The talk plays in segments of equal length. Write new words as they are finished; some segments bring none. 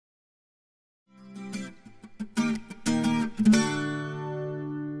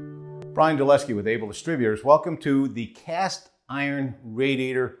Brian Dulesky with Able Distributors. Welcome to the cast iron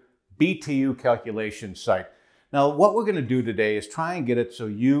radiator BTU calculation site. Now, what we're going to do today is try and get it so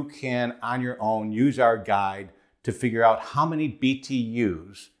you can, on your own, use our guide to figure out how many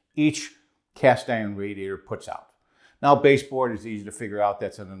BTUs each cast iron radiator puts out. Now, baseboard is easy to figure out.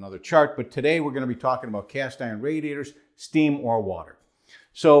 That's on another chart. But today we're going to be talking about cast iron radiators, steam or water.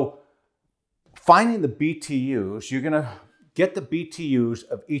 So finding the BTUs, you're going to get the BTUs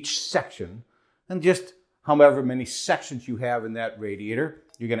of each section, and just however many sections you have in that radiator,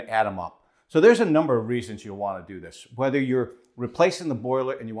 you're going to add them up. So there's a number of reasons you'll want to do this. Whether you're replacing the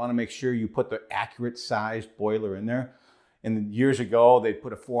boiler and you want to make sure you put the accurate size boiler in there. And years ago, they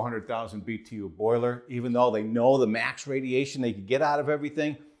put a 400,000 BTU boiler, even though they know the max radiation they could get out of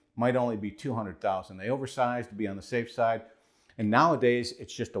everything might only be 200,000. They oversized to be on the safe side. And nowadays,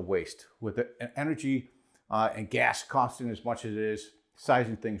 it's just a waste. With the energy and gas costing as much as it is,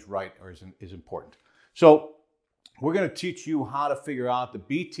 sizing things right is important. So we're going to teach you how to figure out the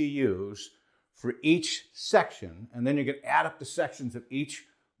BTUs for each section, and then you're going to add up the sections of each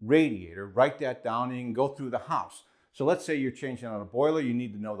radiator, write that down, and you can go through the house. So let's say you're changing out a boiler, you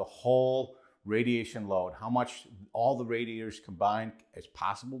need to know the whole radiation load, how much all the radiators combined is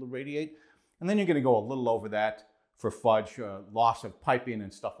possible to radiate, and then you're going to go a little over that for fudge, loss of piping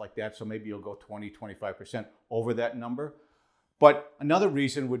and stuff like that. So maybe you'll go 20-25% over that number. But another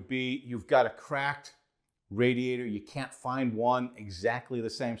reason would be you've got a cracked radiator. You can't find one exactly the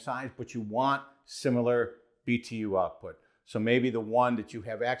same size, but you want similar BTU output. So maybe the one that you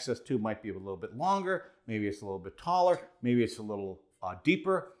have access to might be a little bit longer, maybe it's a little bit taller, maybe it's a little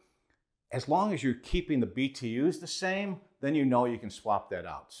deeper. As long as you're keeping the BTUs the same, then you know you can swap that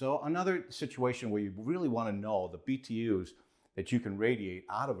out. So another situation where you really want to know the BTUs that you can radiate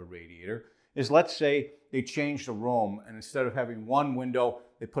out of a radiator is, let's say they change the room, and instead of having one window,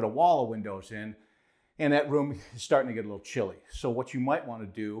 they put a wall of windows in, and that room is starting to get a little chilly. So what you might want to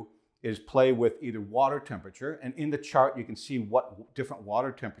do is play with either water temperature, and in the chart you can see what different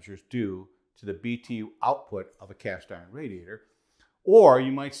water temperatures do to the BTU output of a cast iron radiator. Or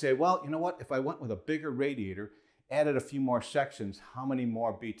you might say, well, you know what, if I went with a bigger radiator, added a few more sections, how many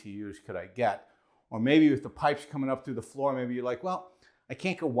more BTUs could I get? Or maybe with the pipes coming up through the floor, maybe you're like, well, I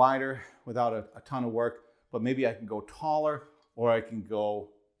can't go wider without a ton of work, but maybe I can go taller or I can go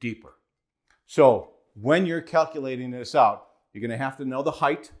deeper. So when you're calculating this out, you're going to have to know the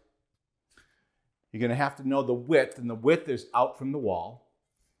height. You're going to have to know the width, and the width is out from the wall.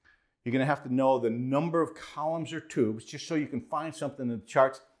 You're going to have to know the number of columns or tubes, just so you can find something in the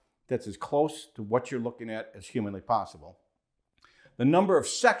charts that's as close to what you're looking at as humanly possible. The number of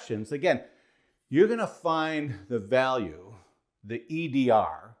sections, again, you're going to find the value, the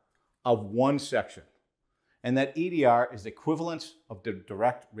EDR, of one section. And that EDR is the equivalence of the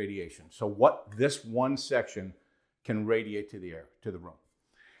direct radiation. So what this one section can radiate to the air, to the room.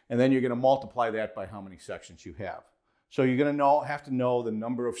 And then you're going to multiply that by how many sections you have. So you're going to have to know the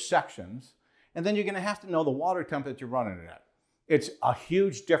number of sections, and then you're going to have to know the water temp that you're running it at. It's a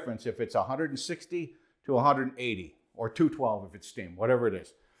huge difference if it's 160 to 180 or 212 if it's steam, whatever it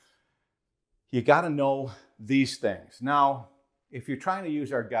is. You got to know these things. Now, if you're trying to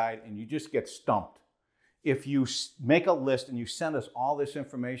use our guide and you just get stumped, if you make a list and you send us all this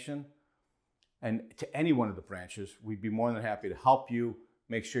information and to any one of the branches, we'd be more than happy to help you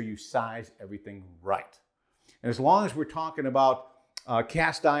make sure you size everything right. And as long as we're talking about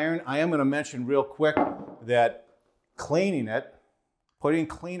cast iron, I am going to mention real quick that cleaning it, putting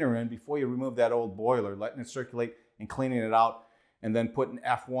cleaner in before you remove that old boiler, letting it circulate and cleaning it out, and then putting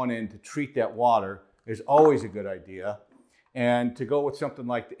F1 in to treat that water is always a good idea. And to go with something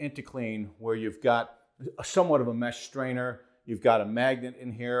like the InterClean, where you've got somewhat of a mesh strainer, you've got a magnet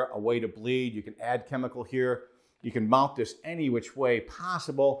in here, a way to bleed, you can add chemical here, you can mount this any which way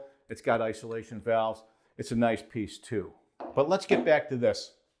possible. It's got isolation valves. It's a nice piece too. But let's get back to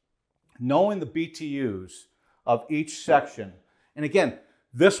this. Knowing the BTUs of each section, and again,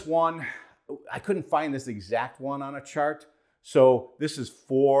 this one, I couldn't find this exact one on a chart. So this is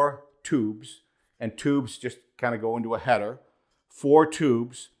 4 tubes, and tubes just kind of go into a header. 4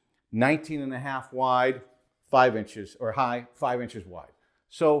 tubes, 19.5 wide, 5 inches, or high, 5 inches wide.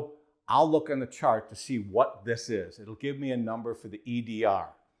 So I'll look on the chart to see what this is. It'll give me a number for the EDR.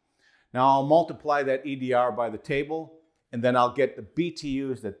 Now I'll multiply that EDR by the table, and then I'll get the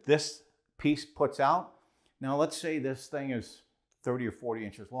BTUs that this piece puts out. Now let's say this thing is 30 or 40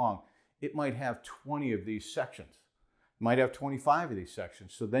 inches long. It might have 20 of these sections. It might have 25 of these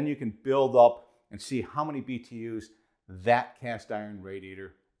sections. So then you can build up and see how many BTUs that cast iron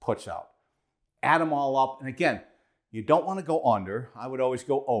radiator puts out. Add them all up. And again, You don't want to go under. I would always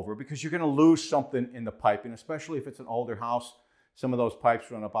go over because you're going to lose something in the piping, especially if it's an older house. Some of those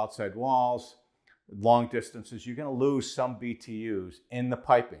pipes run up outside walls, long distances. You're going to lose some BTUs in the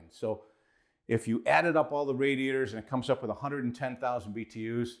piping. So if you added up all the radiators and it comes up with 110,000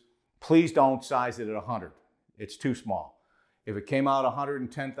 BTUs, please don't size it at 100. It's too small. If it came out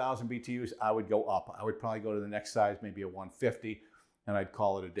 110,000 BTUs, I would go up. I would probably go to the next size, maybe a 150, and I'd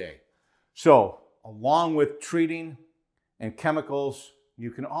call it a day. So along with treating and chemicals,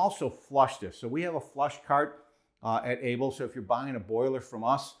 you can also flush this. So we have a flush cart at Able. So if you're buying a boiler from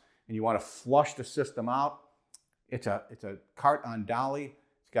us and you want to flush the system out, it's a cart on dolly.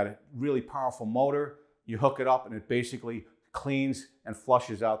 It's got a really powerful motor. You hook it up and it basically cleans and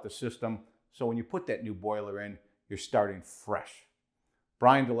flushes out the system. So when you put that new boiler in, you're starting fresh.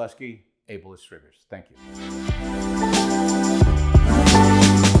 Brian Dulesky, Able Distributors. Thank you.